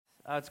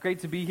It's great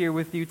to be here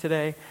with you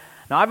today.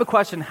 Now, I have a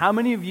question. How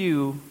many of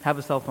you have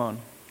a cell phone?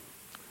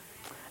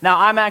 Now,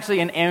 I'm actually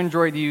an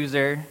Android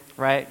user,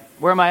 right?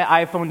 Where are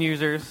my iPhone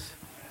users?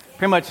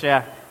 Pretty much,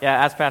 yeah.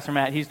 Ask Pastor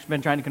Matt. He's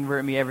been trying to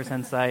convert me ever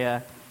since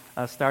I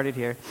started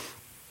here.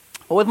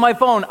 But with my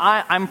phone,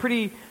 I'm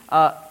pretty...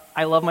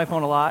 I love my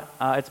phone a lot.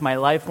 It's my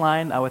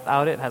lifeline.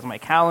 Without it, it has my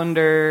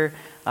calendar.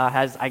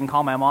 I can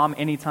call my mom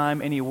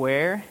anytime,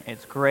 anywhere.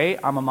 It's great.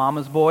 I'm a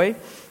mama's boy.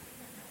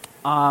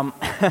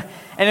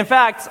 And in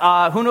fact,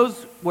 who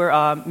knows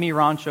where Mi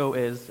Rancho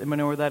is? Anybody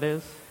know where that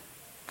is?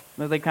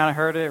 They kind of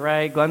heard it,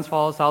 right? Glens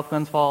Falls, South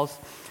Glens Falls.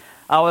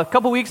 A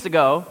couple weeks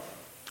ago,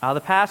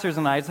 the pastors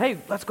and I said, "Hey,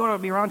 let's go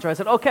to Mi Rancho." I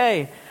said,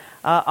 "Okay,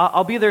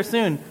 I'll be there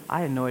soon."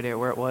 I had no idea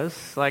where it was.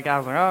 I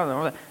was like,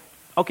 "Oh,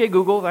 okay,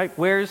 Google, right?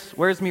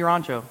 Where's Mi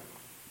Rancho?"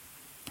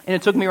 And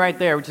it took me right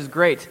there, which is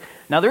great.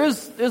 Now,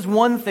 there's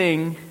one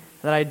thing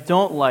that I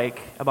don't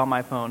like about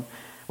my phone.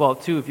 Well,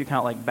 two if you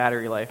count like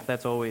battery life.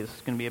 That's always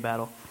going to be a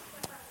battle.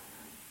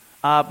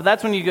 But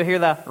that's when you go hear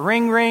the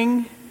ring,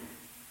 ring,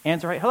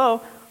 answer right.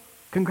 "Hello,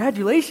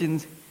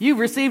 congratulations, you've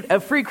received a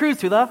free cruise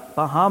to the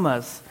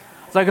Bahamas."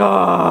 It's like,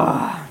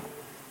 oh.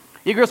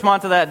 You can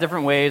respond to that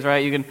different ways, right?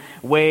 You can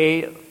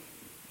wait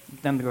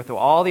them to go through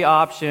all the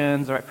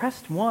options. All right,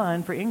 press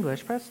 1 for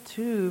English, press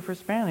 2 for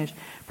Spanish,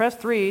 press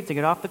 3 to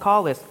get off the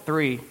call list.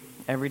 3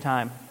 every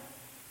time.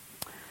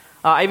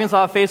 I even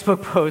saw a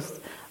Facebook post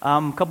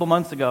a couple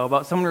months ago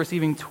about someone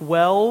receiving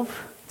 12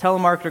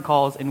 telemarketer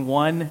calls in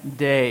one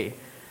day.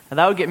 Now,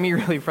 that would get me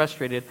really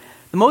frustrated.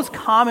 The most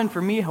common for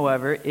me,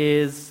 however,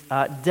 is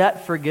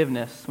debt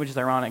forgiveness, which is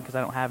ironic because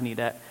I don't have any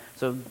debt,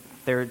 so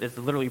it's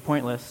literally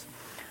pointless.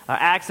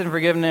 Accident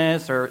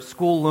forgiveness or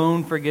school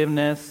loan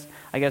forgiveness.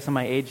 I guess in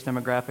my age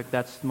demographic,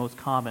 that's the most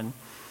common.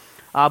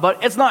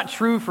 But it's not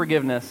true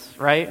forgiveness,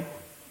 right?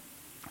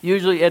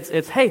 Usually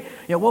it's hey,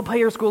 we'll pay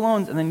your school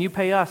loans, and then you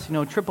pay us,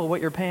 triple what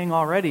you're paying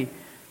already.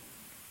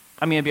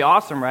 I mean, it'd be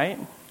awesome, right?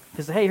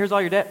 Because, hey, here's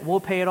all your debt. We'll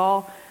pay it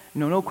all.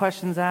 No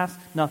questions asked.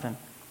 Nothing.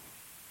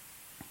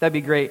 That'd be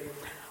great.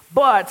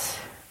 But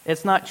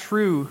it's not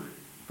true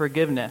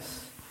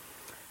forgiveness.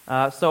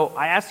 So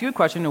I ask you a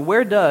question.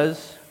 Where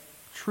does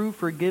true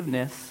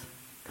forgiveness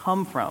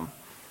come from?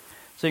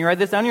 So you can write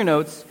this down in your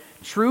notes.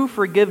 True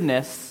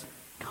forgiveness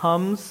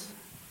comes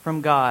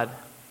from God. And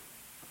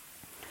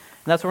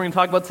that's what we're going to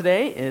talk about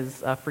today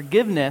is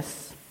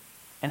forgiveness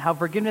and how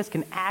forgiveness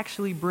can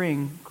actually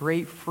bring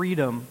great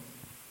freedom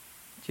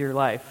to your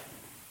life.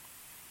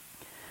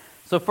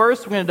 So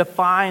first, we're going to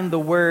define the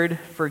word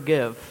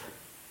forgive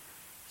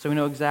so we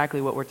know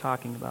exactly what we're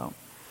talking about.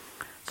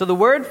 So the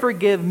word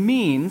forgive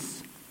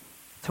means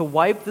to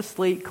wipe the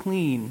slate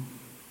clean,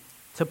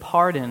 to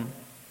pardon,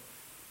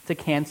 to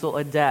cancel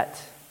a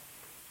debt.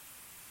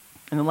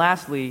 And then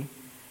lastly,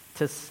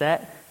 to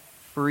set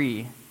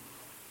free.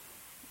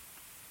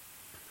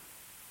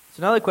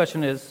 So now the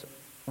question is,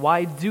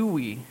 why do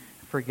we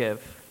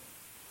forgive?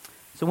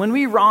 So when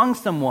we wrong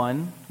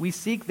someone, we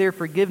seek their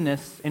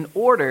forgiveness in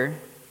order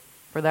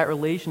for that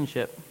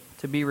relationship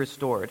to be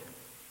restored.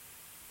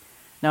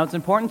 Now it's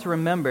important to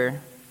remember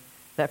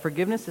that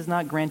forgiveness is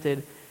not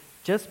granted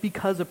just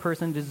because a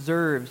person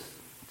deserves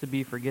to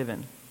be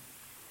forgiven.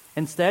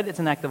 Instead, it's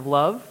an act of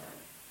love,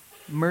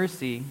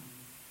 mercy,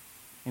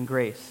 and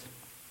grace.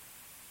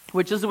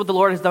 Which is what the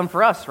Lord has done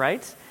for us,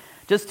 right?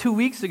 Just 2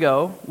 weeks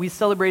ago, we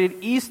celebrated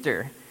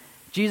Easter.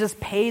 Jesus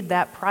paid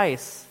that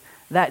price,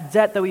 that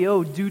debt that we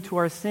owe due to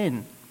our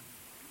sin.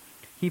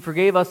 He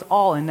forgave us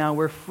all, and now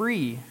we're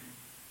free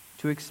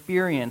to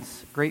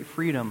experience great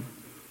freedom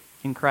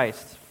in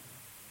Christ.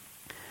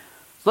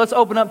 So let's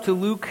open up to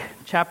Luke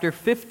chapter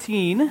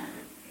 15,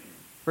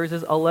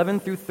 verses 11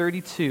 through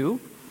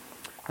 32.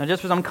 Now,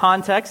 just for some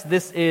context,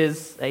 this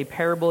is a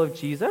parable of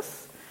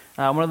Jesus,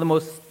 one of the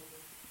most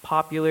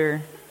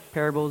popular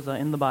parables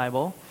in the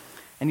Bible.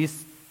 And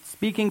he's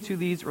speaking to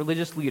these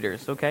religious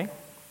leaders, okay?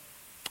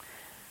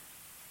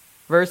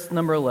 Verse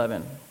number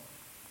 11.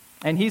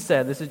 And he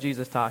said, this is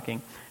Jesus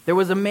talking, "There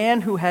was a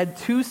man who had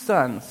 2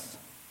 sons,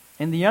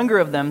 and the younger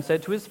of them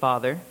said to his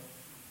father,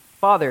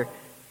 'Father,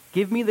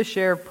 give me the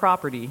share of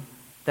property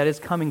that is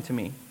coming to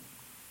me.'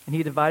 And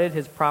he divided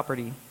his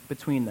property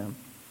between them.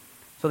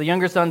 So the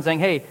younger son saying,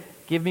 'Hey,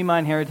 give me my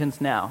inheritance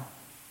now.'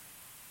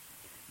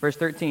 Verse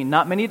 13,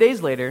 not many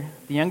days later,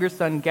 the younger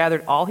son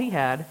gathered all he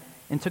had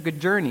and took a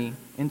journey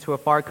into a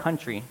far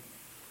country.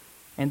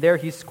 And there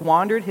he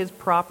squandered his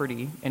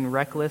property in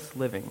reckless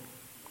living.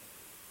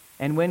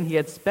 And when he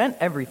had spent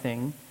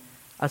everything,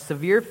 a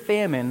severe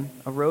famine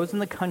arose in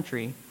the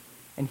country,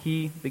 and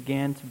he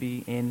began to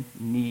be in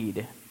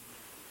need."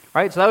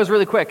 Right, so that was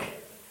really quick.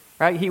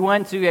 Right, he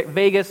went to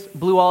Vegas,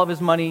 blew all of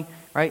his money.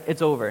 Right,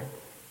 it's over.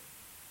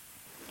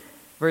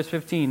 Verse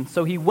 15,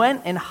 so he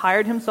went and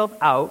hired himself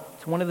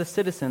out to one of the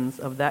citizens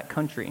of that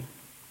country,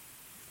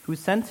 who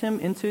sent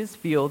him into his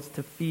fields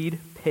to feed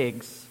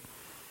pigs.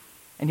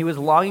 And he was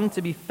longing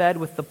to be fed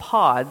with the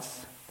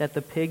pods that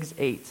the pigs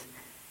ate,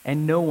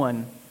 and no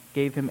one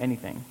gave him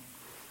anything.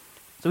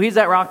 So he's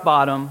at rock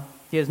bottom.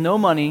 He has no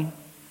money.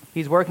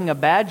 He's working a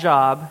bad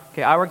job.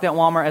 Okay, I worked at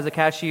Walmart as a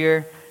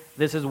cashier.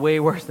 This is way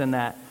worse than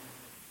that.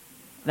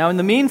 Now, in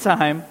the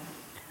meantime,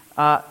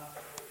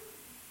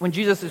 when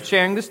Jesus is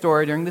sharing the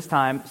story during this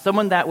time,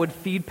 someone that would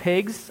feed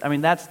pigs, I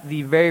mean, that's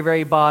the very,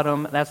 very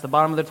bottom. That's the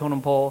bottom of the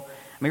totem pole.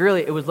 I mean,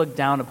 really, it was looked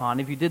down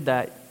upon. If you did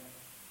that,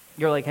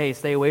 you're like, hey,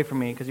 stay away from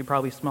me because you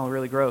probably smell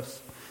really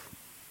gross.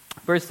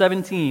 Verse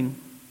 17,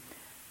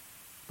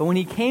 but when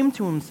he came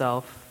to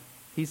himself,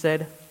 he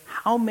said,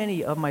 how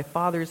many of my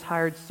father's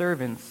hired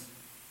servants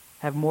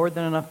have more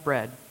than enough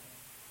bread?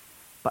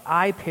 But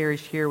I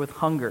perish here with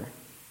hunger.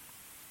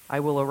 I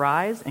will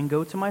arise and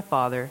go to my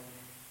father,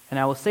 and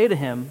I will say to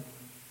him,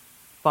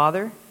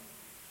 Father,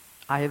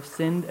 I have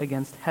sinned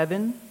against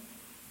heaven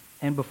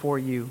and before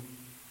you.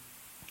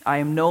 I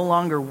am no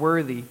longer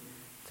worthy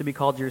to be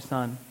called your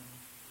son.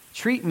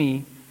 Treat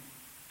me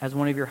as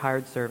one of your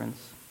hired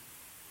servants.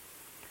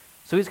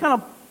 So he's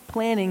kind of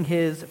planning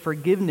his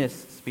forgiveness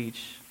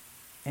speech,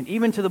 and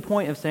even to the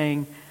point of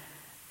saying,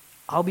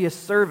 I'll be a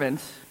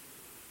servant,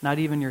 not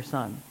even your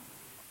son.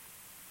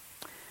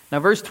 Now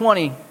verse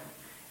 20,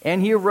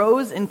 and he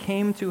arose and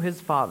came to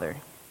his father.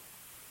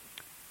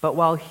 But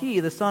while he,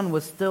 the son,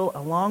 was still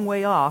a long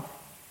way off,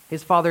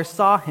 his father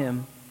saw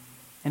him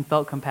and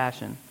felt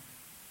compassion,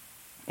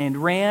 and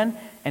ran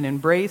and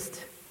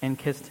embraced and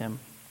kissed him.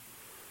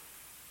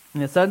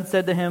 And the son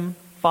said to him,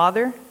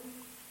 Father,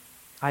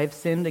 I have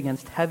sinned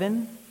against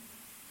heaven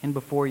and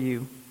before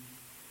you.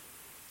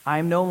 I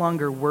am no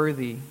longer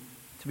worthy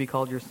to be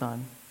called your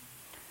son.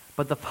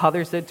 But the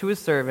father said to his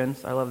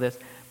servants, I love this,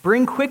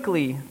 bring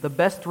quickly the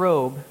best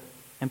robe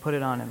and put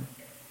it on him.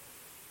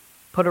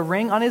 Put a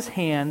ring on his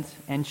hand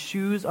and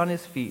shoes on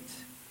his feet,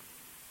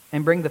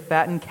 and bring the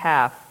fattened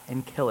calf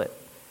and kill it,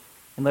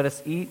 and let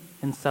us eat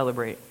and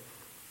celebrate.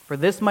 For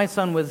this my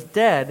son was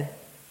dead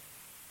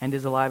and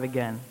is alive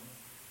again.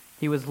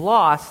 He was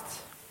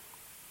lost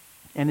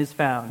and is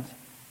found.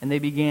 And they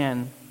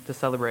began to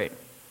celebrate.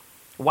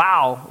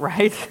 Wow,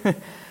 right?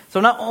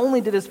 So not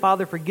only did his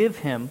father forgive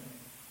him,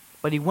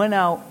 but he went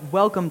out,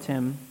 welcomed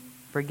him,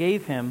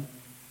 forgave him,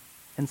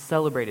 and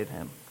celebrated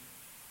him.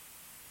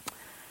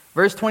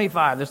 Verse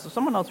 25, there's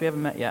someone else we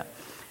haven't met yet.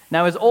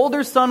 Now his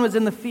older son was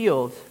in the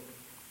field,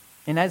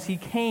 and as he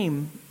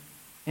came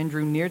and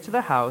drew near to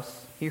the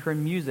house, he heard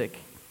music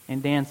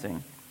and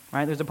dancing.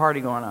 Right? There's a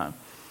party going on.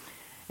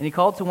 And he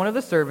called to one of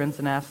the servants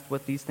and asked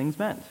what these things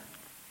meant.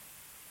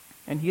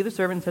 And he, the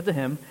servant, said to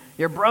him,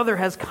 your brother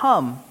has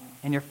come,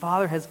 and your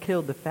father has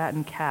killed the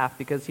fattened calf,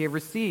 because he had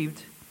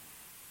received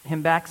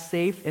him back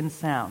safe and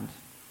sound.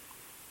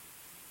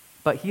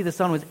 But he, the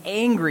son, was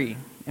angry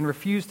and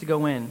refused to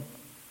go in.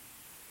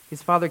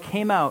 His father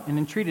came out and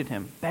entreated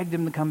him, begged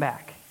him to come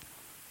back.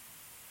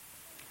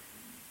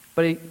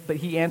 But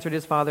he answered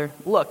his father,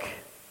 look,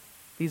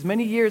 these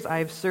many years I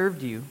have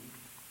served you,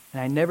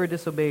 and I never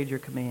disobeyed your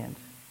command.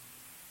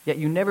 Yet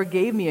you never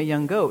gave me a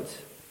young goat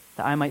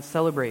that I might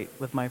celebrate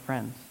with my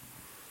friends.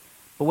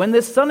 But when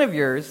this son of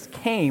yours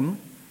came,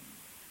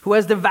 who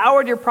has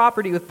devoured your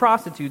property with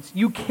prostitutes,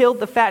 you killed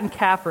the fattened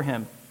calf for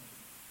him.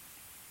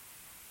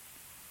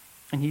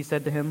 And he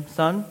said to him,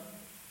 Son,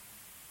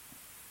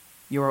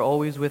 you are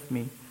always with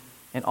me,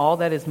 and all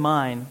that is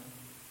mine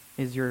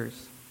is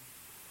yours.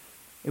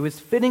 It was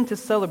fitting to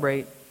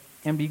celebrate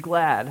and be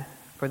glad,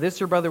 for this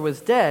your brother was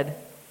dead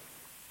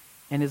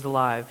and is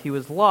alive. He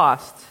was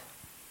lost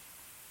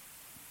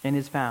and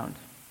is found.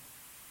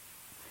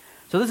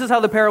 So this is how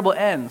the parable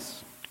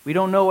ends. We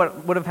don't know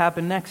what would have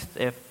happened next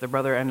if the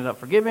brother ended up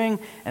forgiving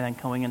and then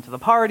going into the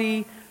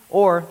party,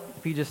 or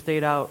if he just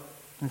stayed out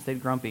and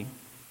stayed grumpy.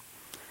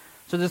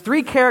 So there's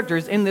three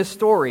characters in this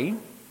story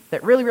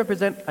that really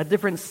represent a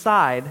different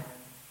side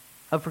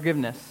of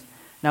forgiveness.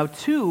 Now,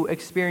 two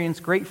experience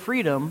great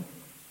freedom,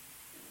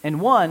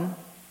 and one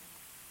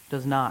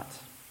does not.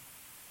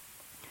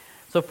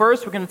 So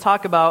first, we're going to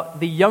talk about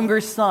the younger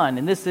son,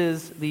 and this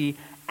is the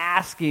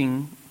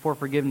asking for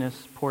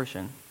forgiveness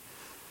portion.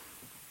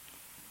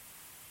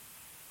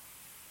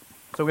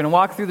 So we're going to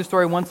walk through the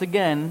story once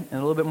again in a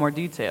little bit more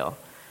detail.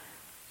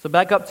 So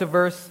back up to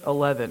verse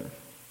 11. And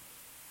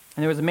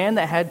there was a man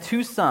that had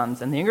two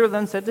sons, and the younger of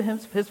them said to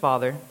his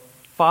father,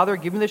 Father,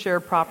 give me the share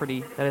of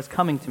property that is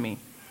coming to me.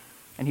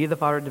 And he, the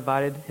father,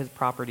 divided his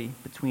property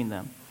between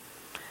them.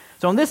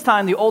 So in this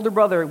time, the older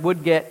brother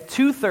would get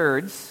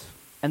 2/3,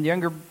 and the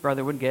younger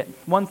brother would get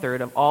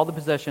 1/3 of all the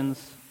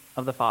possessions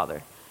of the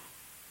father.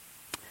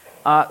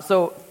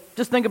 So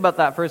just think about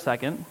that for a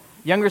second.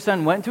 The younger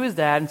son went to his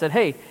dad and said,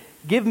 hey,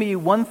 give me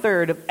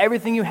 1/3 of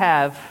everything you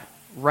have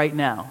right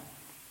now.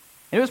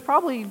 And it was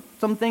probably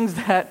some things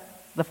that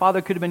the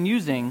father could have been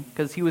using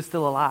because he was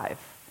still alive.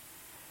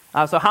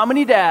 So how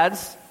many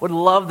dads would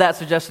love that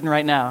suggestion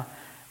right now?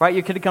 Right,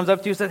 your kid comes up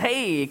to you and says,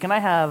 hey, can I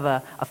have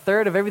a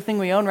third of everything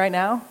we own right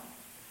now?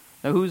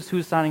 Now,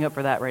 who's signing up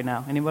for that right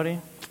now? Anybody?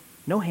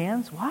 No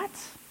hands? What?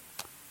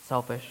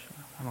 Selfish.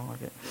 I don't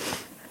like it.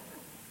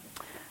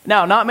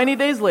 Now, not many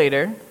days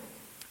later,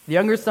 the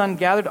younger son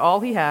gathered all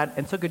he had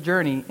and took a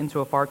journey into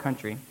a far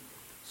country.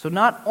 So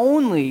not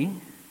only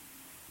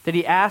did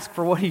he ask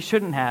for what he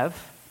shouldn't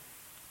have,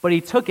 but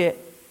he took it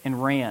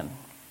and ran.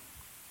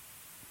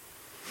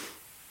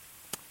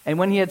 And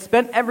when he had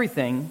spent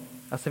everything,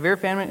 a severe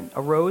famine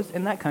arose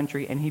in that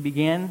country, and he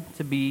began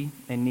to be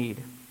in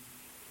need.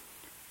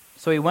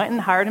 So he went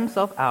and hired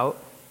himself out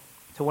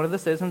to one of the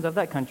citizens of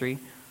that country,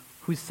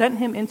 who sent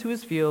him into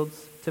his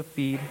fields to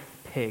feed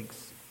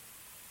pigs.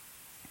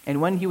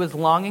 And when he was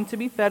longing to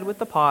be fed with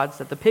the pods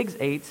that the pigs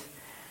ate,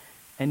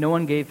 and no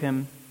one gave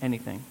him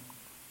anything.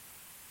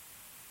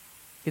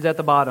 He's at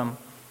the bottom.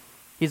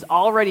 He's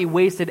already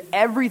wasted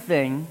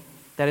everything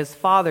that his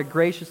father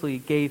graciously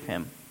gave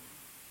him.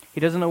 He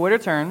doesn't know where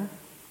to turn.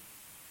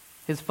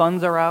 His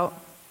funds are out.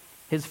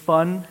 His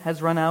fun has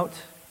run out.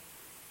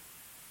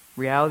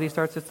 Reality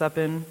starts to step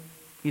in.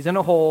 He's in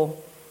a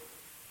hole.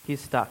 He's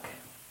stuck.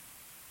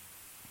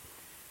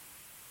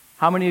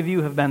 How many of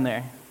you have been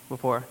there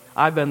before?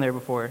 I've been there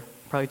before,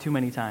 probably too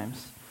many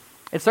times.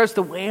 It starts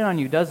to weigh on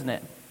you, doesn't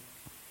it?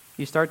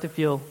 You start to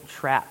feel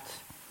trapped.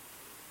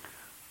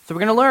 So we're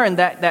going to learn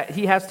that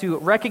he has to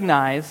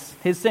recognize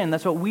his sin.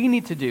 That's what we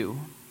need to do.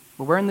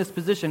 When we're in this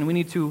position, we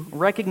need to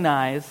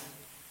recognize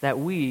that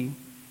we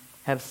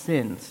have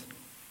sinned.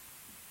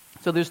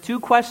 So there's two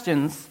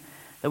questions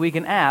that we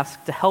can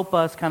ask to help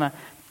us kind of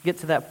get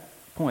to that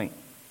point.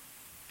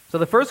 So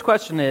the first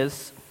question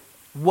is,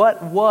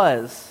 what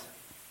was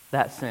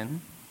that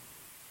sin?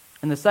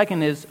 And the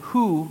second is,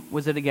 who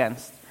was it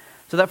against?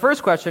 So that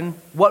first question,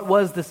 what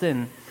was the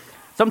sin?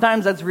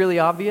 Sometimes that's really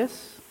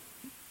obvious.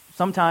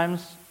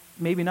 Sometimes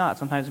maybe not.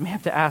 Sometimes you may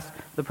have to ask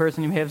the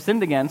person you may have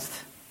sinned against,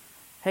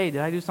 hey,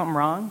 did I do something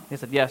wrong? They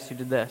said, yes, you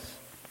did this.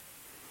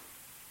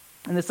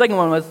 And the second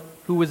one was,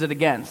 who was it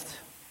against?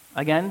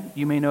 Again,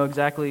 you may know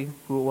exactly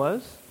who it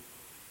was.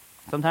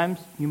 Sometimes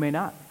you may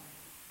not.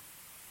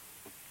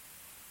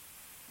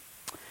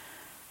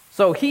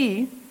 So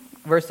he,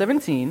 verse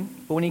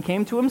 17, but when he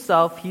came to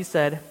himself, he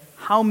said,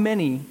 how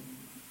many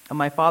of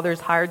my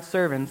father's hired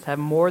servants have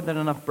more than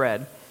enough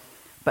bread?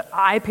 But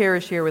I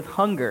perish here with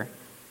hunger.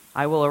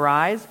 I will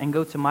arise and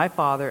go to my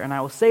father, and I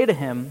will say to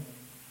him,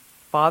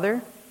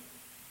 Father,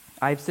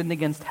 I have sinned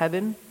against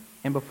heaven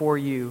and before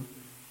you.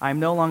 I am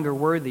no longer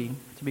worthy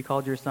to be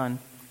called your son.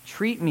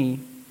 Treat me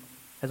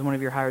as one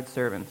of your hired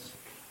servants.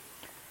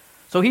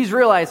 So he's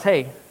realized,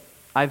 hey,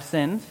 I've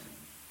sinned.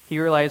 He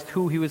realized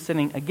who he was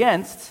sinning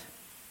against,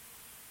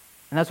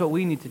 and that's what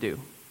we need to do.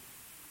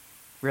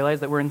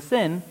 Realize that we're in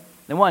sin.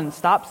 Then one,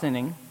 stop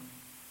sinning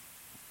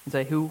and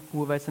say, who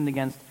have I sinned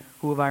against?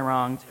 Who have I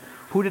wronged?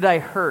 Who did I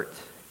hurt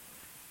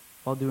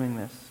while doing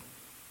this?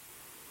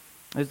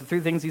 There's the three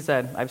things he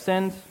said. I've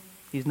sinned.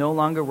 He's no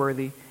longer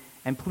worthy.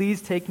 And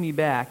please take me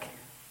back,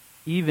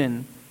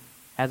 even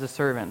as a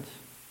servant.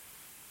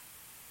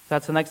 So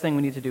that's the next thing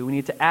we need to do. We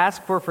need to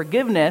ask for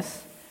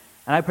forgiveness,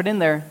 and I put in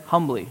there,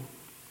 humbly.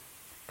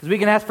 Because we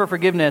can ask for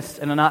forgiveness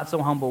in a not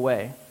so humble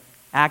way,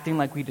 acting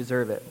like we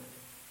deserve it.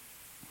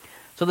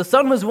 So the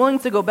son was willing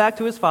to go back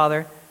to his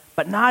father,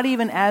 but not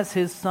even as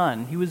his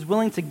son. He was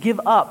willing to give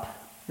up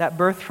that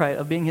birthright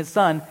of being his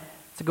son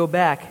to go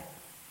back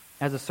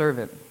as a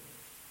servant.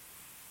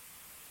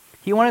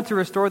 He wanted to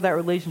restore that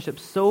relationship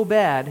so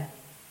bad,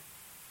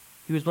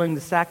 he was willing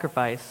to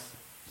sacrifice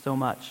so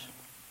much.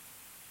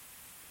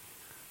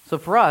 So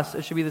for us,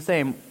 it should be the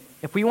same.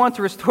 If we want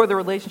to restore the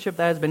relationship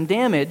that has been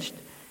damaged,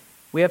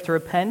 we have to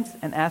repent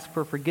and ask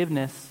for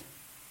forgiveness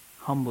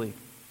humbly.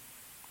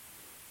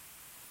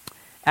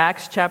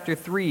 Acts chapter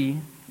 3,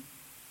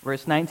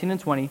 verse 19 and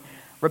 20.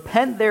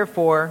 Repent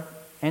therefore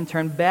and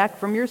turn back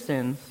from your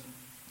sins.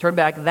 Turn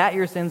back that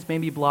your sins may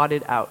be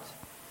blotted out,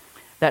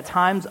 that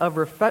times of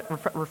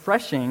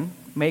refreshing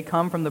may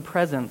come from the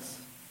presence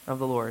of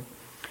the Lord.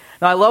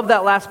 Now I love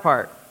that last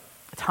part.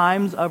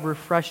 Times of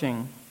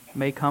refreshing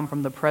may come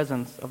from the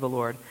presence of the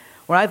Lord.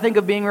 When I think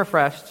of being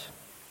refreshed,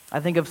 I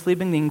think of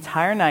sleeping the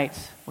entire night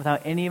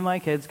without any of my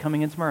kids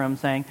coming into my room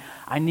saying,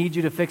 I need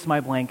you to fix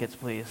my blankets,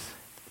 please.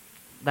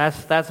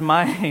 That's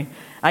my,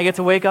 I get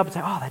to wake up and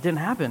say, oh, that didn't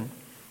happen.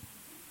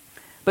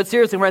 But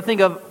seriously, when I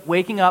think of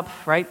waking up,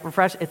 right,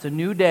 refreshed, it's a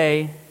new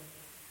day,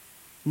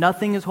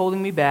 nothing is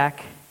holding me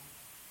back,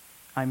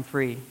 I'm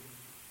free.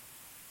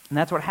 And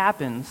that's what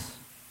happens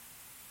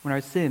when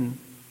our sin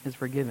is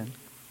forgiven.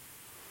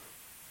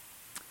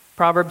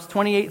 Proverbs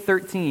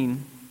 28:13,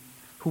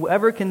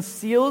 whoever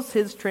conceals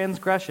his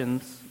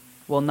transgressions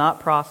will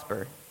not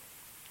prosper,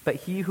 but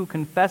he who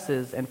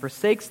confesses and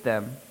forsakes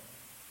them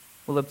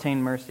will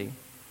obtain mercy.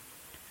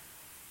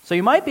 So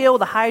you might be able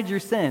to hide your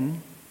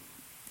sin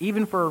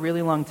even for a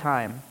really long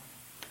time,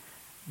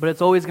 but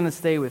it's always going to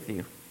stay with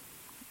you.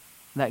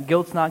 That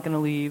guilt's not going to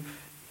leave,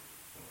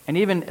 and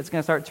even it's going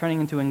to start turning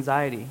into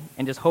anxiety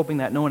and just hoping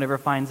that no one ever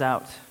finds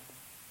out.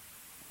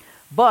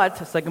 But,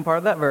 the second part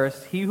of that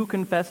verse, he who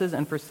confesses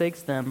and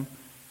forsakes them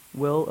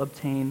will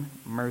obtain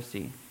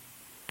mercy.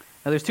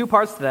 Now there's two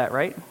parts to that,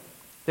 right?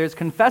 There's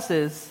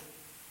confesses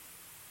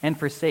and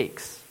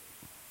forsakes.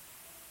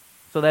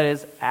 So that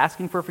is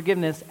asking for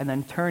forgiveness and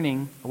then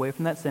turning away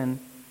from that sin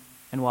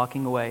and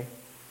walking away.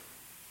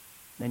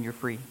 Then you're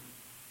free.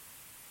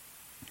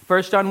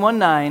 1 John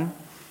 1:9,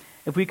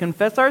 if we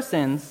confess our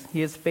sins,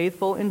 he is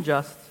faithful and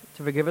just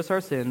to forgive us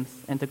our sins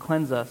and to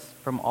cleanse us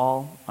from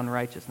all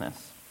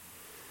unrighteousness.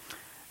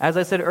 As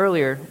I said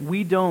earlier,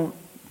 we don't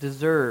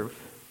deserve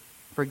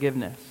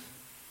forgiveness.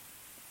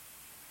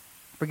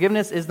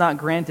 Forgiveness is not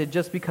granted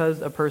just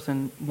because a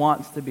person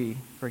wants to be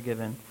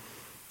forgiven.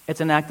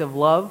 It's an act of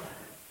love,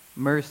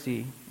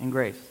 mercy, and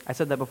grace. I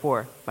said that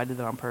before, but I did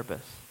that on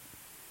purpose.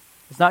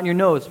 It's not in your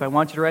notes, but I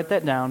want you to write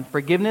that down.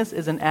 Forgiveness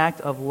is an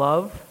act of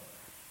love,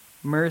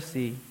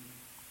 mercy,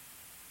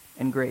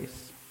 and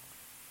grace.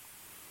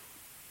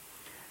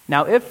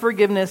 Now, if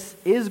forgiveness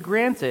is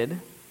granted,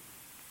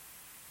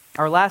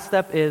 our last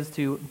step is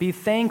to be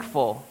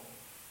thankful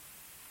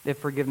if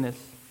forgiveness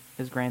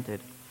is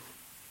granted.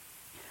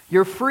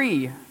 You're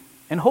free,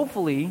 and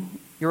hopefully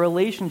your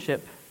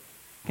relationship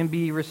can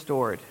be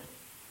restored.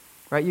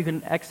 Right? You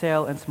can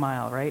exhale and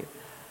smile, right?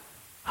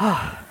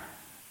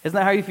 Isn't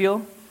that how you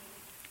feel?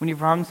 When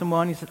you've wronged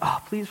someone, you said,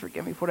 "Oh, please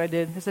forgive me for what I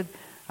did." They said,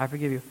 "I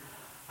forgive you."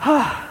 All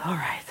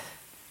right.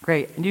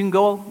 Great. And you can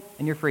go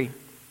and you're free.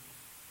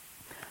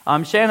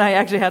 Shannon and I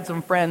actually had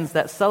some friends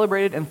that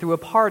celebrated and threw a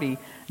party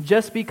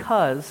just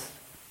because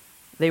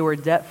they were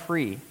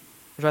debt-free,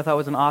 which I thought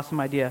was an awesome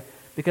idea.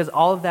 Because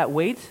all of that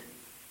weight,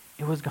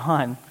 it was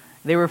gone.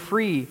 They were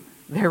free.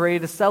 They're ready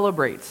to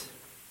celebrate.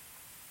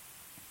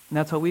 And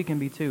that's what we can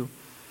be too.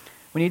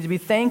 We need to be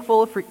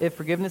thankful if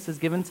forgiveness is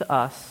given to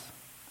us.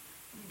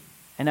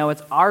 And now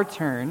it's our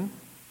turn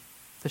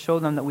to show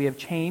them that we have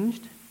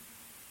changed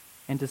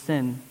and to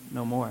sin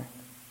no more.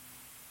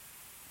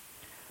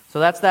 So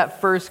that's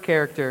that first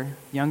character,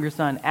 younger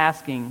son,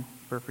 asking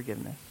for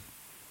forgiveness.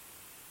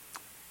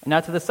 And now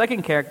to the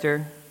second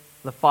character,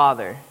 the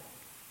father,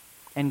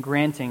 and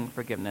granting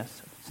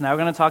forgiveness. So now we're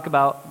going to talk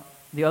about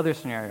the other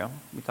scenario.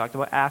 We talked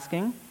about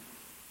asking, and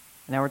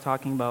now we're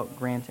talking about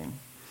granting.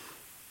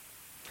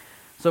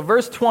 So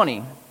verse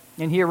 20,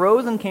 "And he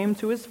arose and came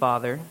to his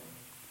father,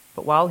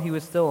 but while he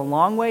was still a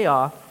long way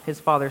off, his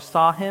father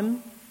saw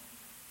him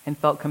and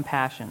felt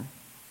compassion,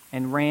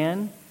 and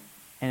ran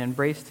and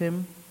embraced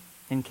him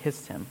and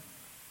kissed him."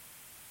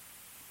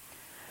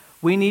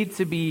 We need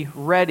to be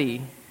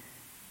ready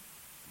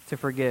to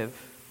forgive.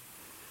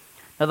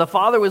 Now the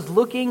father was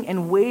looking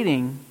and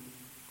waiting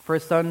for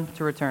his son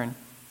to return.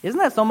 Isn't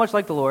that so much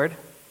like the Lord?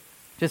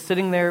 Just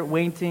sitting there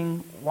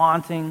waiting,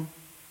 wanting,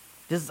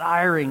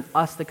 desiring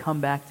us to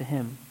come back to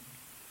him.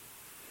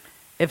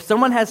 If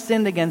someone has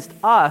sinned against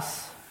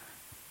us,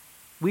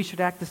 we should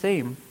act the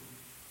same.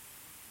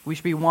 We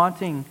should be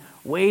wanting,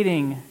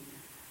 waiting,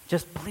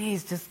 just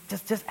please,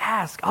 just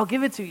ask. I'll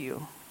give it to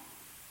you.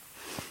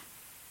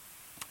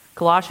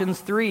 Colossians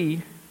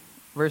 3,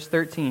 verse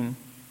 13.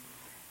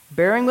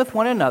 "Bearing with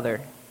one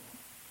another,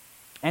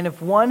 and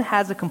if one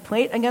has a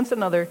complaint against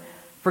another,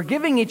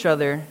 forgiving each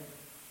other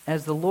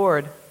as the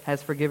Lord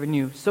has forgiven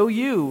you, so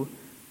you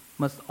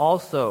must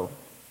also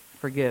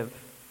forgive."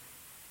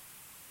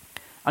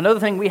 Another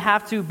thing, we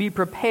have to be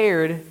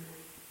prepared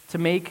to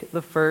make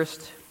the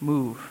first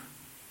move.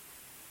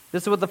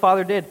 This is what the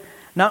father did.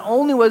 Not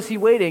only was he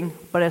waiting,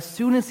 but as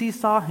soon as he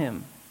saw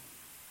him,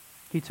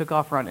 he took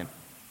off running.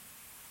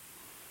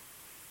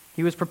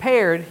 He was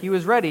prepared, he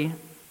was ready,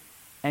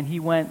 and he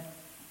went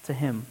to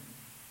him.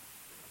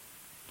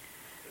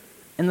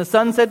 And the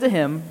son said to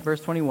him,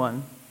 verse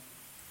 21,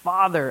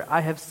 "Father, I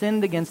have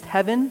sinned against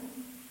heaven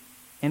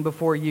and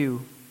before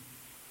you.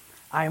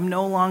 I am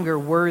no longer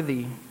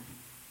worthy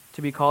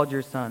to be called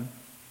your son."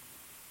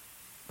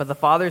 But the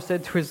father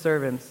said to his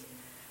servants,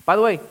 by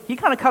the way, he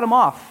kind of cut him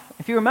off.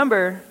 If you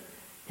remember,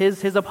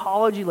 his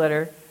apology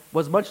letter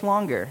was much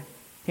longer.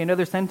 He had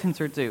another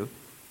sentence or two,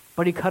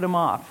 but he cut him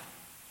off.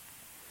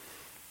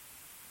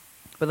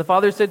 But the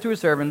father said to his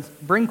servants,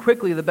 "Bring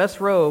quickly the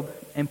best robe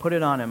and put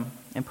it on him,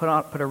 and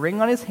put a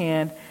ring on his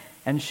hand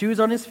and shoes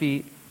on his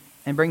feet,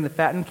 and bring the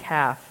fattened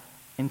calf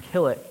and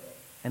kill it,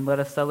 and let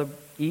us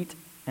eat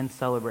and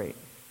celebrate.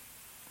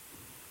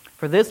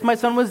 For this my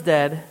son was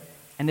dead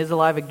and is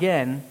alive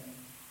again.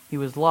 He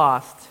was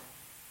lost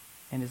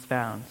and is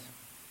found."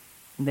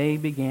 And they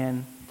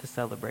began to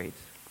celebrate.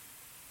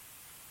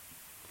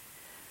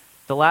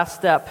 The last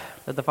step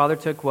that the father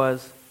took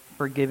was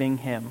forgiving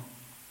him,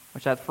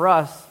 which that for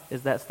us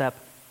is that step,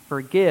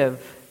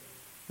 forgive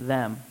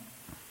them.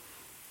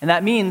 And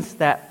that means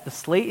that the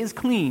slate is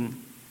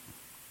clean.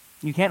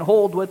 You can't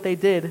hold what they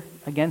did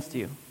against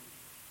you.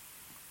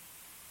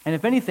 And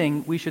if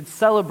anything, we should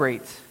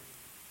celebrate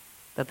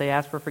that they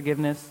asked for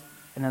forgiveness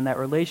and then that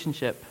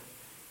relationship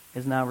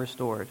is now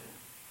restored,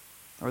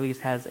 or at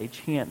least has a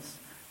chance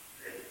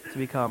to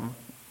become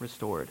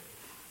restored.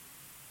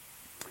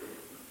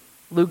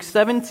 Luke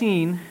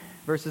 17,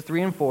 verses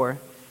 3 and 4.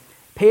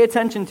 "Pay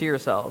attention to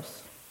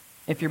yourselves.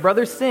 If your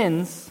brother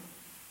sins,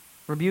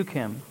 rebuke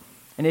him.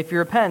 And if he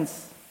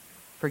repents,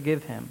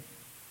 forgive him.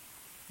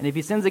 And if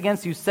he sins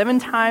against you 7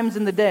 times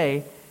in the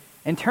day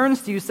and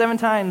turns to you 7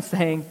 times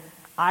saying,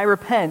 'I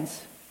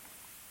repent,'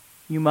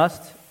 you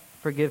must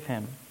forgive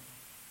him."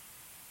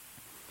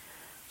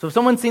 So if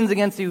someone sins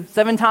against you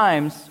 7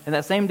 times in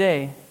that same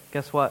day,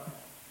 guess what?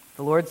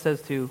 The Lord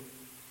says to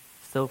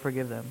still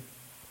forgive them.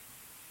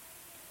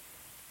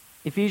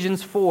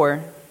 Ephesians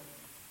 4,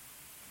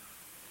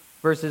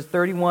 verses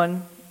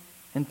 31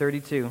 and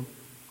 32.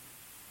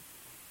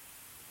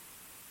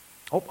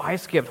 Oh, I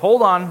skipped.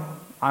 Hold on.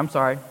 I'm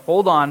sorry.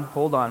 Hold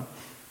on.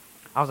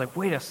 I was like,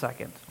 wait a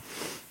second.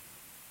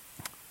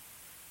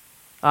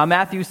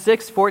 Matthew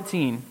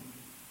 6:14.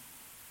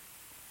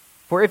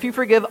 For if you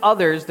forgive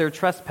others their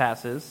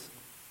trespasses,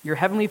 your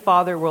heavenly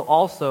Father will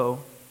also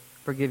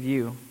forgive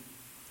you.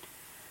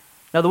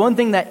 Now, the one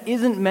thing that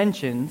isn't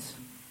mentioned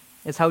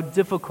is how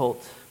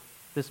difficult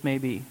this may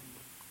be.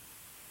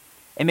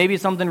 It may be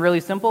something really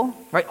simple,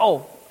 right?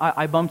 Oh,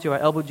 I bumped you. I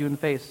elbowed you in the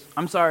face.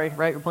 I'm sorry,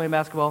 right? We're playing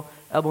basketball.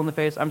 Elbow in the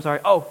face. I'm sorry.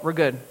 Oh, we're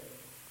good.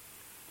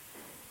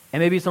 It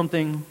may be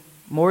something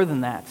more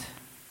than that,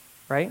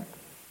 right?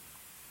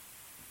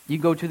 You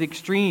go to the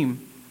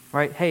extreme,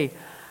 right? Hey,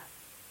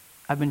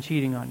 I've been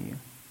cheating on you.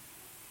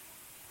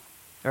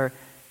 Or,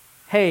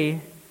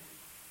 hey,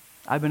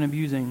 I've been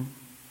abusing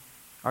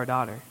our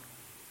daughter.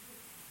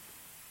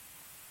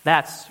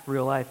 That's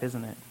real life,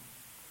 isn't it?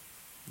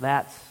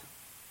 That's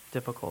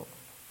difficult.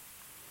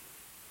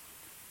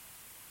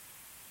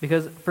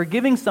 Because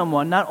forgiving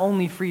someone not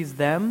only frees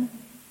them,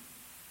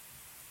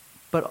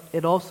 but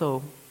it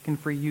also can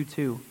free you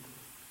too.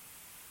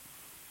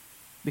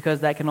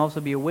 Because that can also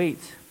be a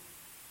weight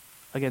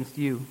against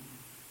you.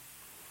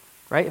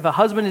 Right? If a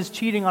husband is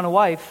cheating on a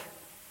wife,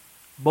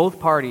 both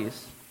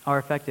parties are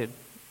affected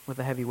with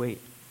a heavy weight.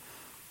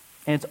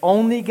 And it's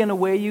only going to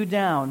weigh you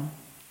down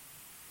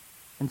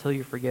until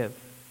you forgive.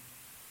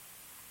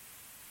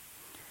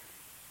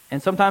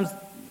 And sometimes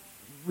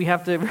we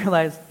have to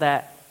realize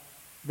that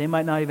they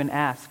might not even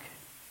ask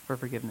for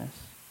forgiveness.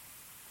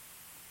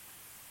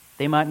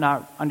 They might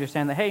not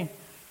understand that, hey,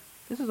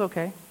 this is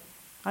okay.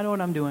 I know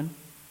what I'm doing.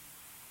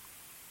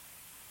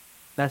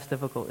 That's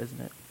difficult, isn't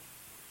it?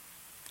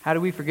 How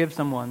do we forgive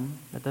someone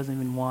that doesn't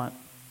even want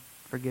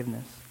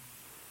forgiveness?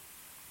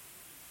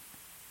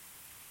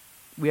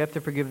 We have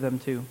to forgive them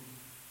too.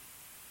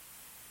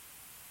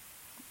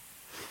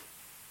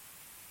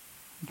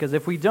 Because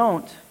if we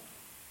don't,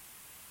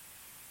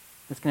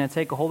 it's going to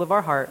take a hold of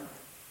our heart,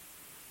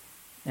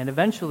 and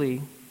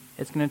eventually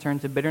it's going to turn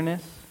to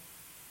bitterness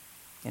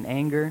and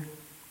anger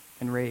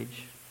and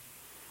rage.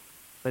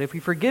 But if we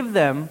forgive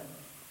them,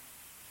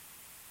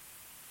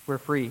 we're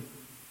free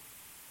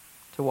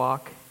to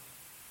walk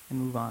and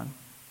move on.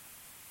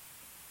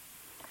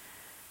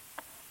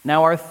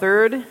 Now, our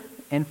third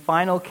and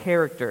final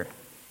character,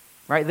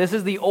 right? This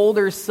is the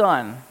older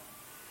son,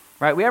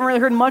 right? We haven't really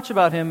heard much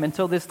about him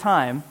until this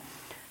time.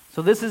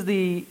 So this is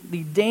the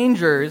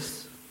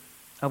dangers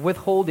of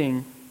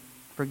withholding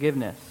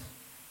forgiveness.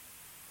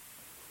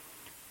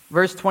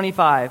 Verse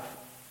 25,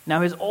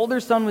 now his older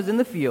son was in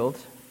the field,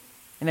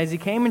 and as he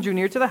came and drew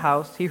near to the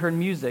house, he heard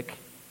music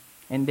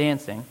and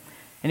dancing.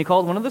 And he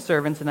called one of the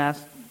servants and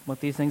asked what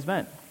these things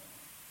meant.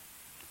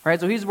 All right,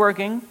 so he's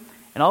working,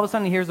 and all of a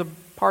sudden he hears a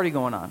party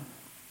going on.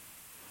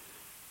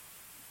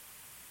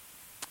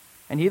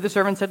 And he, the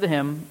servant, said to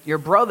him, your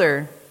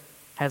brother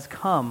has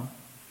come,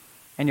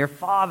 and your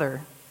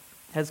father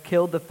has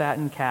killed the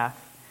fattened calf,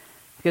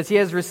 because he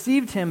has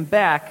received him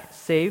back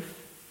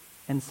safe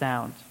and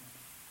sound.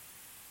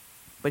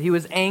 But he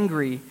was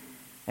angry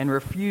and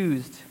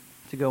refused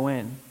to go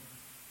in.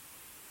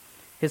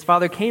 His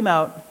father came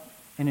out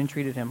and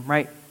entreated him,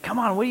 right? Come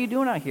on, what are you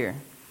doing out here?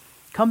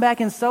 Come back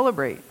and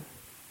celebrate.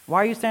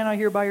 Why are you standing out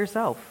here by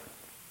yourself?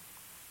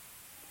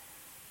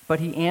 But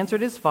he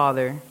answered his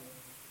father.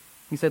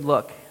 He said,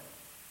 look,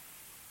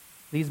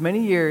 these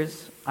many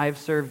years I have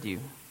served you.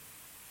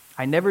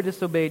 I never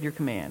disobeyed your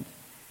command.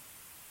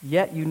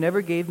 Yet you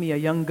never gave me a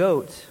young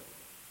goat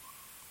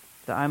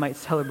that I might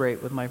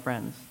celebrate with my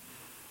friends.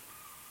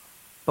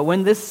 But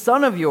when this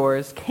son of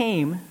yours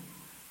came,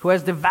 who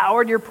has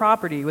devoured your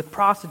property with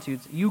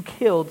prostitutes, you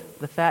killed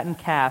the fattened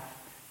calf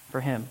for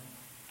him.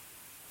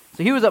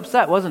 So he was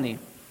upset, wasn't he?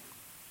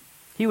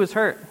 He was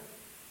hurt.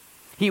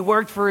 He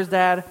worked for his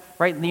dad,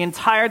 right? The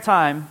entire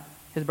time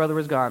his brother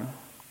was gone.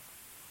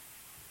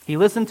 He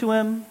listened to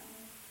him.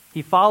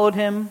 He followed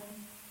him.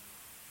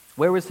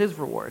 Where was his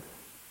reward?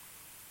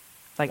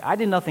 It's like, I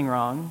did nothing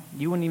wrong.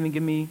 You wouldn't even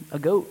give me a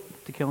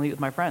goat to kill and eat with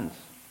my friends.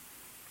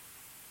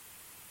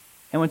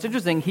 And what's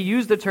interesting, he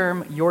used the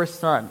term, your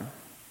son.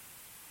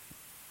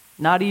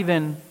 Not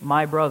even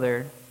my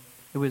brother,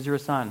 it was your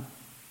son.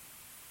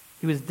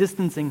 He was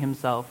distancing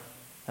himself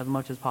as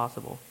much as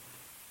possible.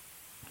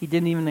 He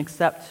didn't even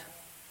accept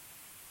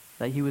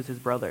that he was his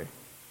brother.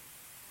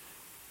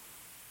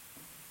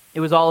 It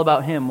was all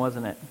about him,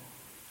 wasn't it?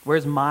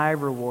 Where's my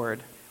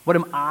reward? What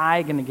am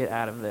I going to get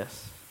out of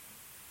this?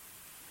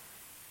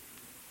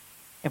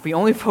 If we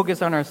only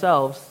focus on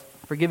ourselves,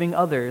 forgiving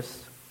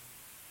others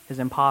is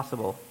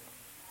impossible.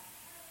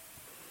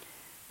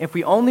 If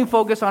we only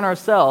focus on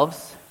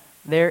ourselves,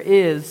 there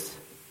is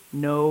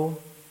no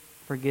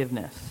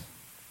forgiveness.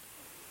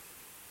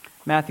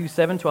 Matthew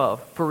 7:12,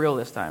 for real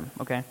this time,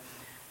 okay?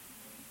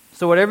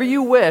 So whatever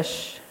you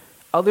wish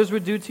others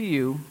would do to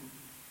you,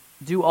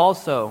 do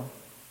also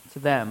to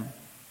them.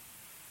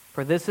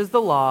 For this is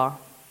the law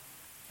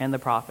and the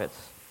prophets.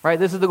 Right?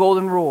 This is the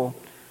golden rule.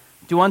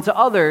 Do unto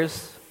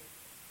others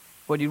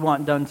what you'd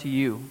want done to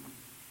you.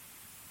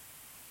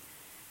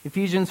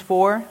 Ephesians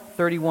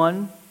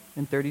 4:31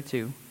 and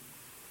 32.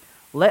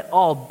 Let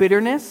all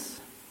bitterness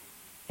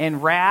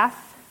and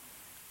wrath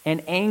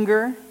and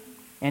anger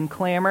and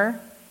clamor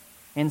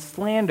and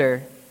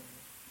slander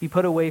be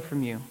put away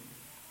from you,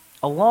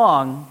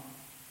 along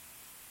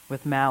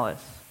with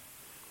malice.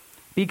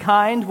 Be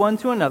kind one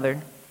to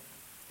another,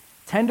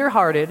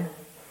 tender-hearted,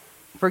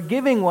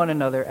 forgiving one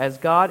another as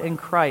God in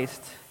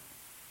Christ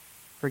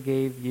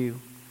forgave you.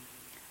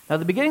 Now,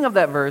 the beginning of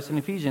that verse in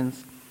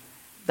Ephesians,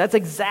 that's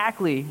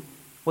exactly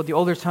what the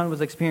older son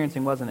was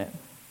experiencing, wasn't it?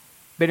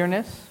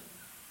 Bitterness,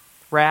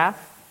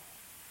 wrath,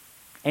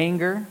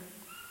 anger,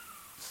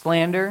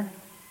 slander,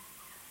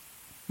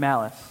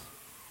 malice.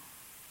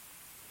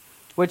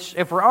 Which,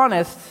 if we're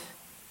honest,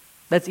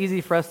 that's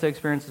easy for us to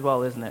experience as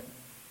well, isn't it?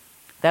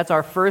 That's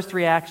our first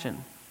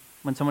reaction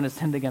when someone has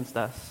sinned against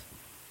us,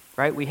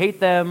 right? We hate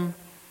them.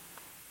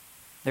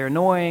 They're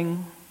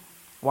annoying.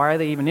 Why are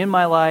they even in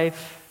my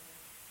life?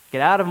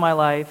 Get out of my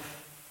life.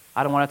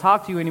 I don't want to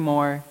talk to you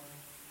anymore.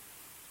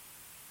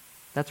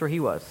 That's where he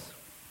was.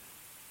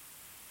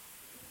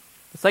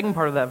 The second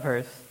part of that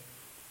verse,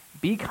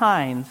 be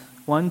kind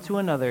one to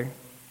another,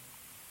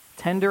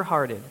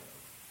 tender-hearted,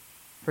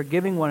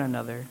 forgiving one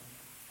another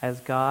as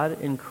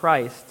God in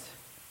Christ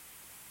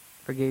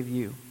forgave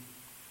you.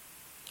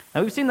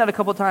 Now, we've seen that a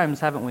couple times,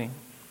 haven't we?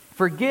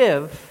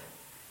 Forgive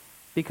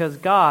because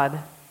God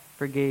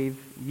forgave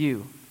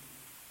you.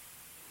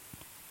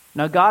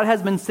 Now, God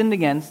has been sinned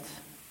against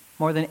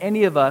more than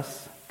any of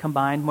us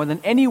combined, more than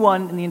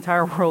anyone in the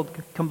entire world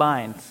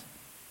combined.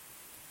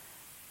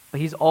 But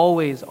he's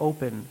always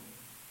open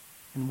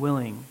and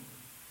willing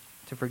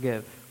to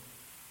forgive.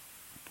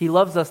 He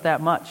loves us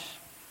that much.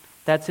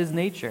 That's his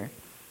nature.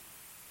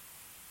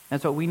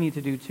 That's what we need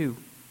to do too,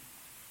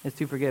 is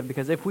to forgive.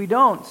 Because if we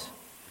don't,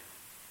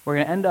 we're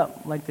going to end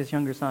up like this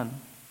younger son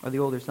or the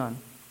older son.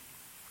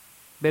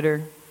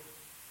 Bitter,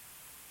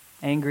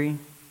 angry,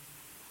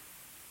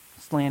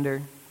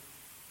 slander.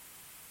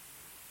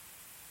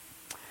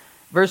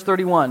 Verse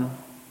 31,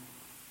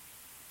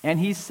 and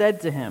he said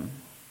to him,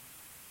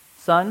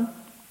 Son,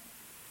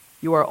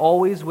 you are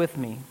always with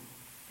me,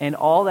 and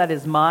all that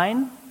is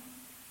mine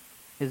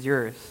is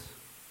yours.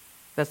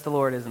 That's the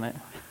Lord, isn't it?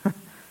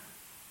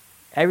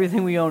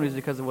 Everything we own is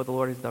because of what the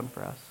Lord has done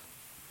for us.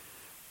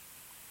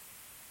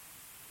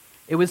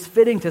 It was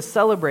fitting to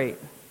celebrate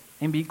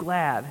and be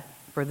glad,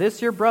 for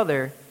this your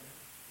brother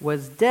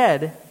was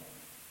dead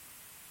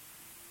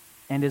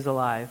and is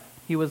alive.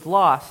 He was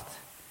lost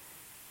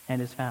and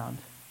is found.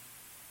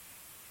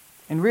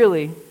 And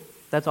really,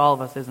 that's all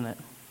of us, isn't it?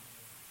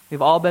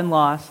 We've all been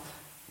lost,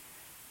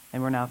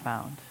 and we're now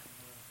found.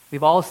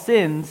 We've all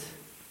sinned.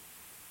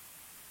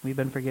 We've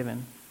been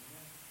forgiven.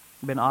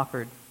 We've been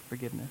offered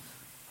forgiveness.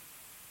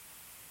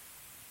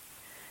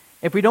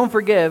 If we don't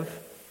forgive,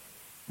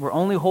 we're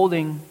only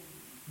holding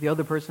the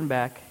other person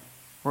back.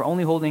 We're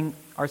only holding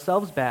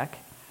ourselves back.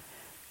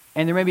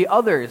 And there may be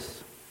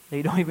others that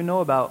you don't even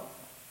know about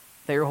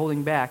that you're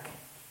holding back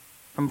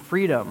from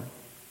freedom.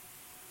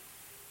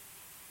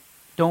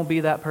 Don't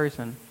be that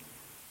person.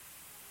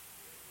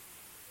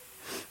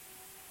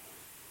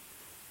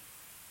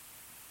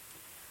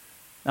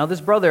 Now,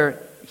 this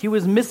brother, he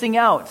was missing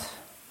out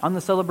on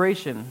the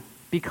celebration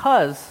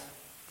because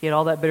he had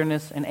all that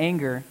bitterness and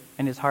anger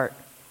in his heart.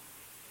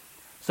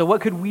 So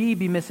what could we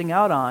be missing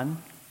out on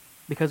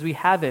because we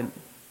haven't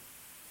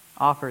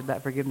offered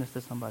that forgiveness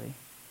to somebody?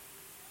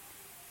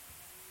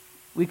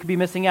 We could be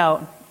missing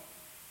out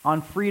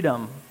on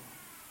freedom.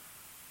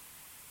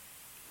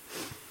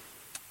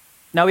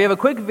 Now, we have a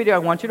quick video I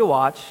want you to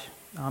watch.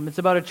 It's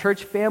about a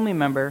church family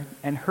member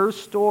and her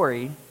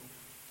story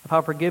of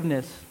how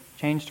forgiveness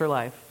changed her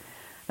life.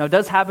 Now, it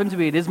does happen to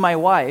be, it is my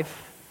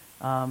wife,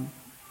 but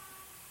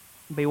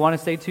you want to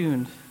stay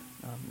tuned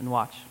and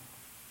watch.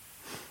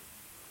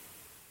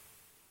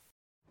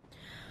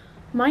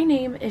 My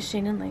name is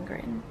Shannon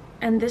Langren,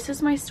 and this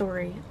is my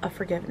story of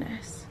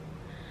forgiveness.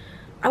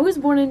 I was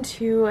born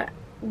into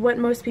what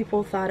most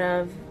people thought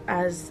of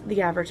as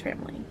the average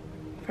family.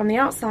 From the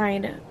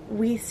outside,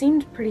 we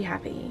seemed pretty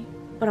happy,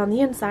 but on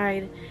the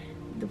inside,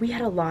 we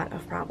had a lot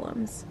of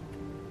problems.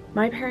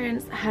 My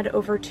parents had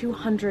over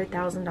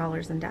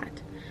 $200,000 in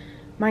debt.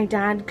 My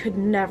dad could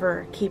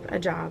never keep a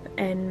job,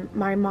 and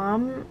my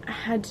mom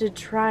had to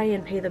try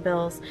and pay the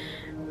bills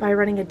by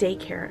running a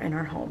daycare in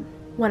our home.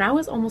 When I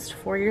was almost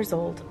 4 years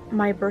old,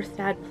 my birth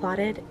dad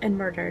plotted and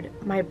murdered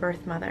my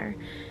birth mother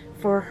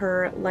for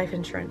her life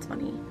insurance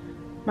money.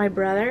 My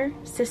brother,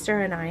 sister,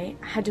 and I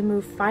had to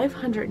move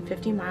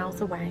 550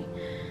 miles away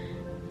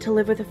to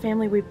live with a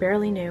family we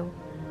barely knew,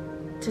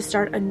 to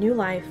start a new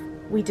life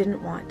we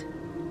didn't want.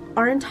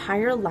 Our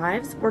entire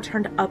lives were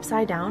turned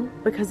upside down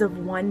because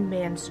of one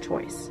man's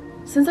choice.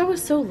 Since I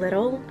was so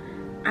little,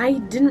 I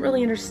didn't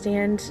really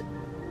understand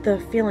the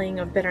feeling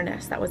of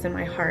bitterness that was in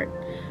my heart.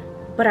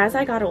 But as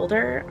I got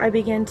older, I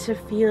began to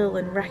feel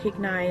and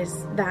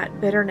recognize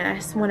that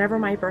bitterness whenever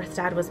my birth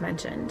dad was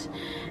mentioned.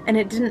 And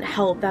it didn't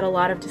help that a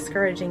lot of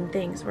discouraging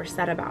things were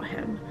said about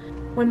him.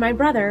 When my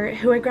brother,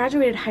 who had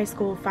graduated high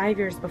school 5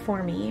 years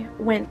before me,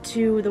 went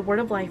to the Word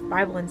of Life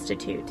Bible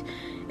Institute,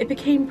 it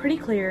became pretty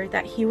clear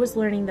that he was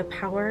learning the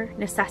power,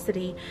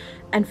 necessity,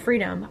 and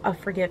freedom of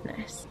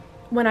forgiveness.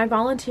 When I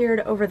volunteered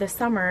over the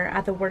summer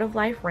at the Word of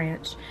Life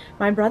Ranch,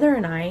 my brother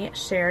and I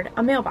shared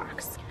a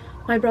mailbox.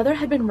 My brother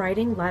had been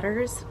writing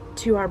letters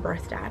to our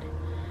birth dad.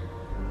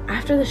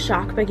 After the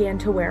shock began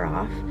to wear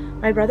off,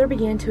 my brother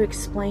began to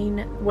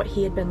explain what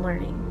he had been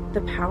learning. The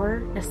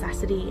power,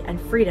 necessity,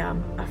 and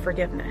freedom of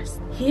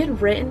forgiveness. He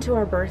had written to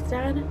our birth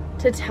dad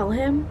to tell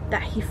him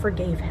that he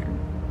forgave him.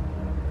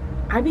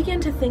 I began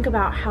to think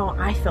about how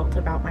I felt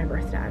about my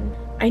birth dad.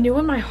 I knew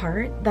in my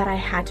heart that I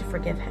had to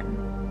forgive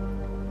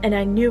him, and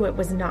I knew it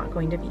was not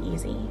going to be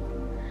easy.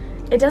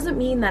 It doesn't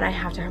mean that I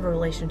have to have a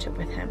relationship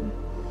with him,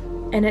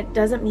 and it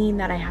doesn't mean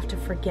that I have to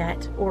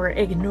forget or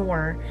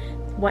ignore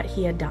what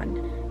he had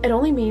done. It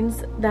only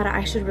means that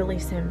I should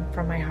release him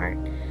from my heart,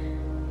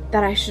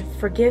 that I should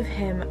forgive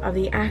him of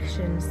the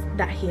actions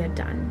that he had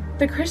done.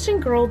 The Christian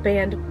girl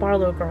band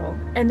Barlow Girl,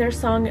 in their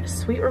song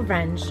Sweet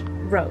Revenge,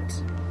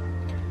 wrote,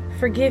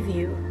 "Forgive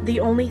you, the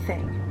only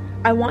thing.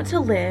 I want to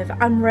live,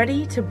 I'm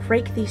ready to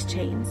break these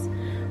chains.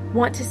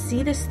 Want to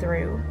see this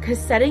through, 'cause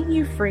setting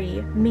you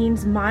free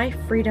means my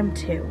freedom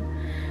too.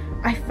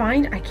 I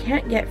find I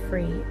can't get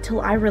free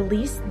till I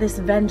release this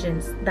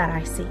vengeance that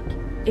I seek."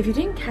 If you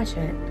didn't catch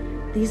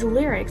it, these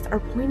lyrics are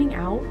pointing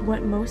out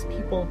what most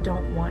people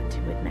don't want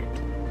to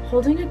admit.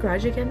 Holding a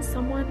grudge against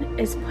someone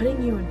is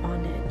putting you in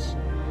bondage.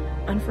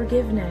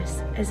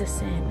 Unforgiveness is a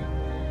sin.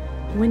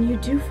 When you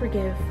do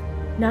forgive,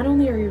 not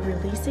only are you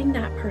releasing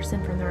that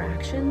person from their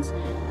actions,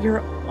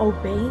 you're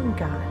obeying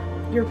God.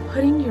 You're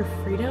putting your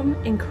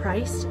freedom in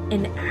Christ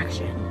in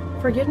action.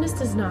 Forgiveness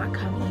does not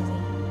come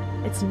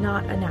easy. It's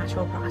not a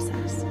natural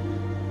process.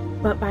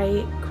 But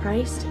by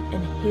Christ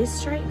and His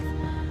strength,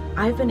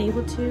 I've been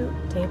able to,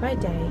 day by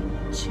day,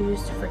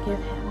 choose to forgive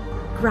Him.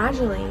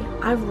 Gradually,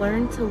 I've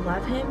learned to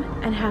love Him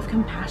and have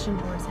compassion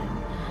towards Him.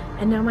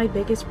 And now my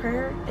biggest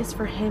prayer is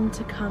for Him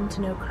to come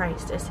to know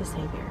Christ as His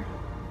Savior.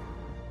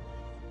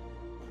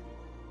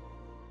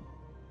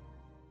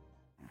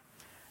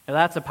 Now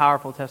that's a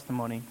powerful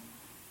testimony.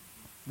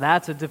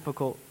 That's a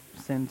difficult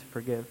sin to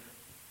forgive.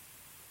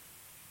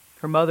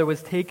 Her mother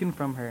was taken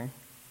from her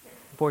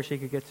before she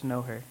could get to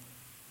know her.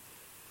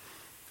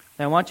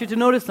 Now I want you to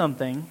notice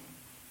something.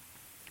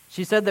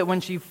 She said that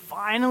when she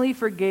finally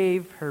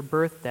forgave her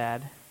birth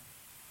dad,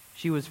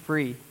 she was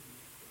free.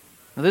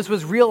 Now this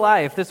was real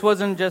life. This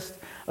wasn't just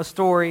a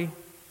story.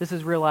 This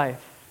is real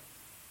life.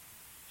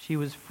 She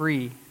was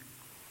free.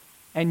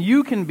 And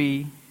you can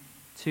be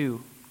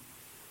too.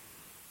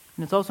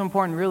 And it's also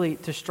important really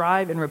to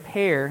strive and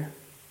repair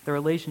the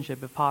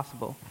relationship if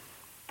possible.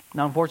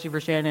 Now unfortunately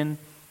for Shannon,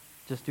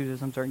 just due to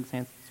some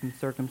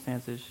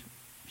circumstances,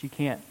 she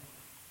can't.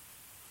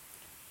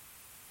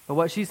 But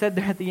what she said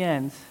there at the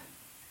end,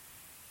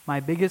 my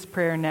biggest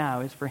prayer now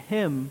is for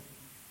him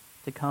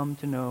to come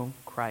to know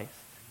Christ.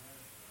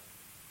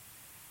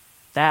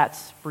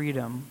 That's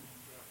freedom.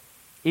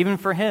 Even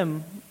for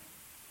him,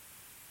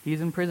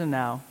 he's in prison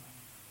now.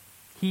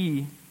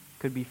 He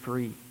could be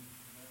free.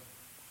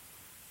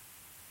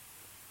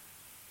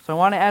 So I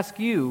want to ask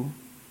you,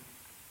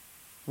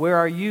 where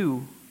are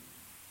you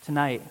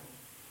tonight?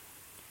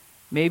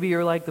 Maybe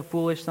you're like the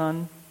foolish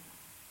son.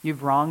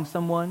 You've wronged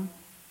someone.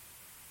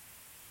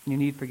 You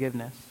need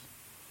forgiveness.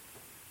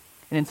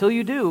 And until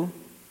you do,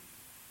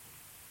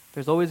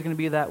 there's always going to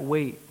be that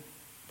weight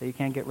that you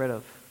can't get rid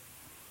of.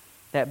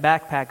 That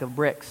backpack of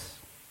bricks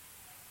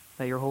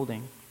that you're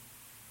holding.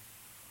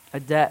 A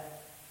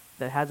debt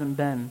that hasn't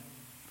been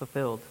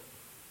fulfilled.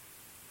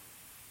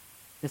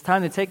 It's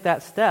time to take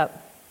that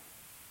step.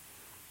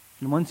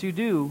 And once you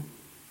do,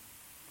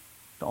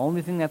 the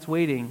only thing that's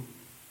waiting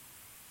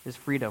is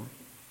freedom.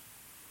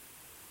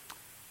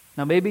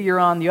 Now maybe you're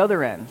on the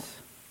other end.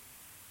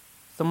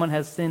 Someone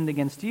has sinned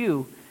against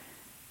you,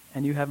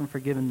 and you haven't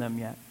forgiven them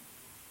yet,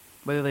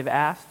 whether they've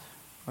asked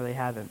or they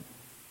haven't.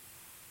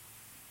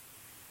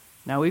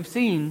 Now we've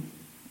seen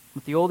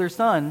with the older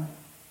son,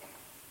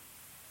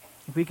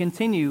 if we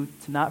continue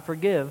to not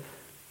forgive,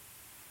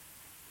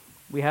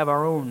 we have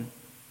our own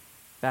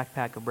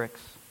backpack of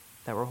bricks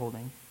that we're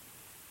holding.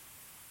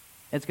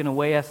 It's going to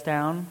weigh us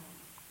down.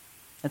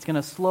 It's going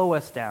to slow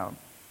us down.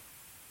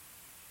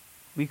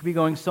 We could be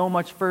going so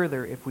much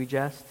further if we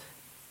just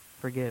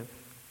forgive.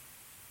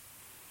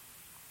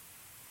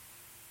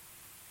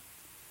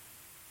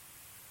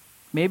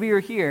 Maybe you're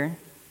here,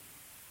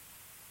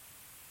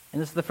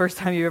 and this is the first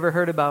time you've ever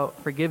heard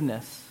about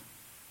forgiveness.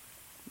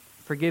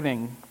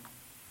 Forgiving.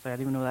 Sorry, I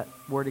didn't even know that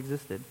word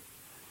existed.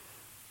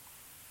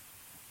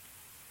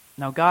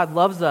 Now, God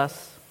loves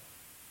us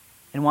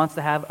and wants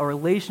to have a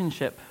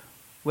relationship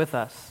with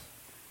us.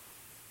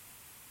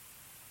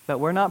 But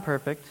we're not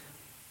perfect.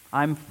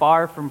 I'm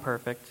far from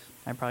perfect.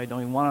 I probably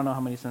don't even want to know how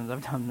many sins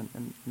I've done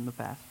in the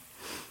past.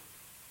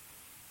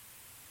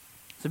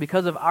 So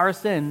because of our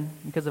sin,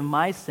 because of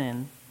my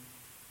sin,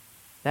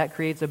 that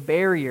creates a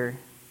barrier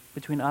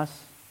between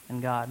us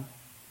and God.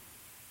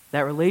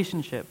 That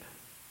relationship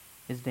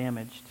is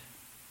damaged.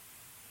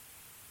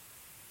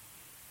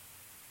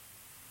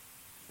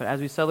 But as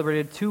we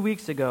celebrated 2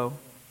 weeks ago,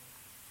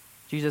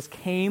 Jesus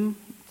came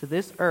to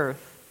this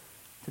earth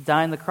to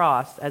die on the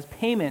cross as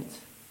payment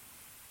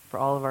for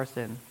all of our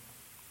sin.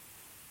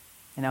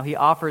 And now he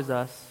offers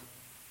us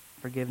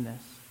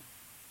forgiveness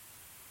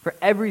for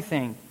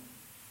everything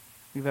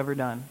we've ever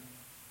done.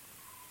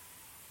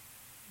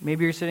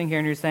 Maybe you're sitting here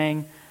and you're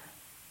saying,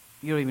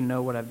 you don't even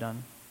know what I've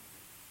done.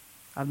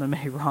 I've done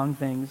many wrong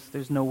things.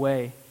 There's no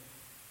way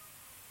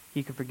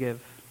he could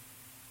forgive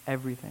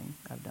everything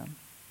I've done.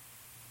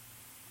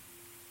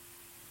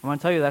 I want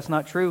to tell you that's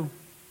not true.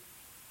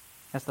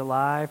 That's the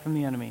lie from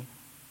the enemy.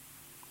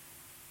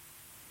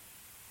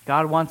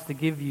 God wants to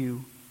give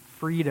you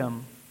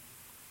freedom.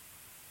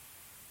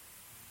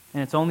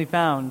 And it's only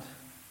found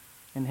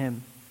in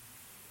him.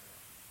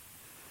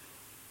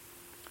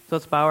 So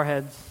let's bow our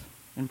heads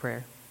in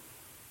prayer.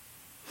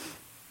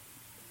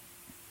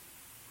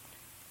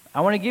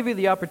 I want to give you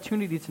the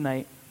opportunity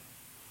tonight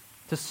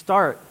to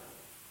start,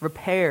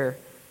 repair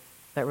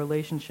that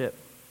relationship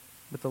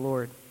with the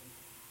Lord.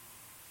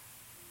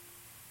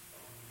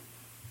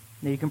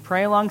 Now you can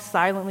pray along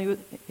silently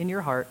in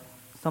your heart,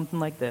 something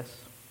like this.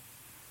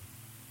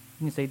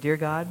 You can say, Dear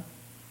God,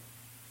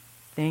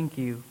 thank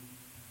you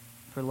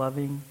for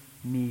loving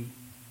me.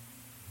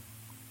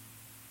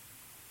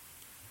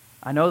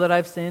 I know that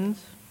I've sinned.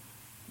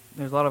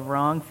 There's a lot of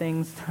wrong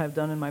things that I've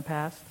done in my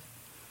past.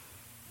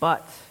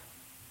 But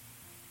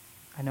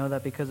I know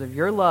that because of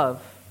your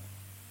love,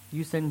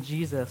 you sent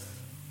Jesus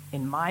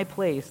in my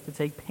place to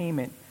take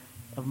payment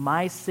of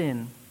my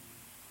sin.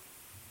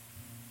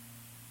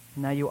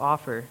 And now you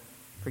offer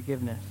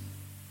forgiveness.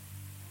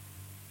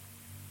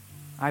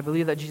 I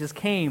believe that Jesus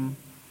came,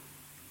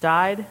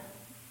 died,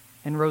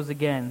 and rose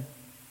again.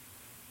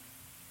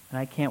 And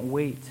I can't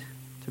wait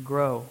to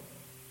grow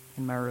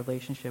in my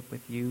relationship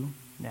with you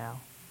now.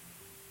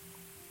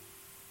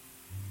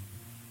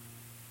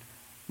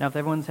 Now, with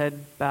everyone's head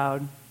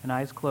bowed and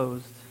eyes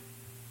closed,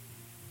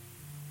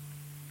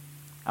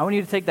 I want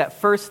you to take that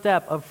first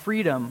step of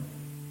freedom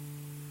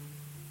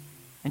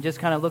and just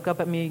kind of look up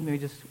at me, maybe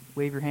just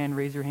wave your hand,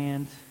 raise your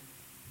hand,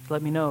 to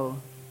let me know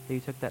that you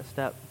took that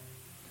step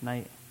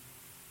tonight.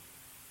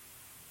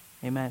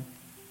 Amen.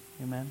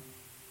 Amen.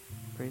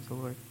 Praise the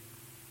Lord.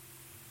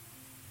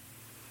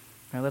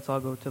 All right, let's all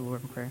go to the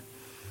Lord in prayer.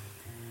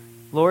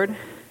 Lord,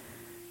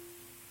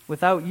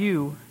 without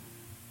you,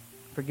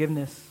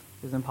 forgiveness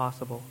is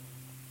impossible.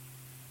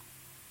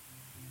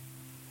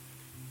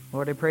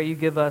 Lord, I pray you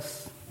give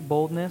us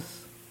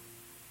boldness,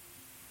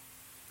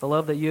 the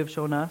love that you have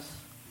shown us.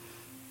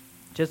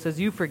 Just as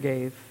you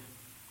forgave,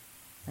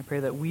 I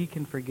pray that we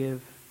can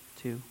forgive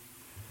too.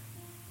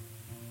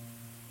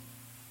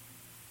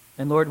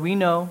 And Lord, we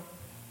know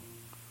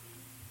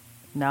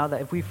now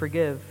that if we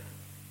forgive,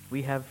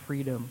 we have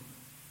freedom.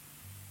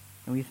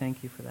 And we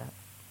thank you for that.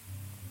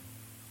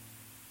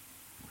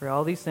 For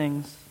all these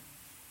things,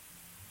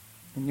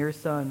 in your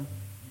Son's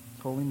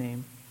holy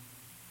name,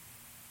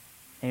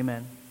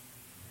 amen.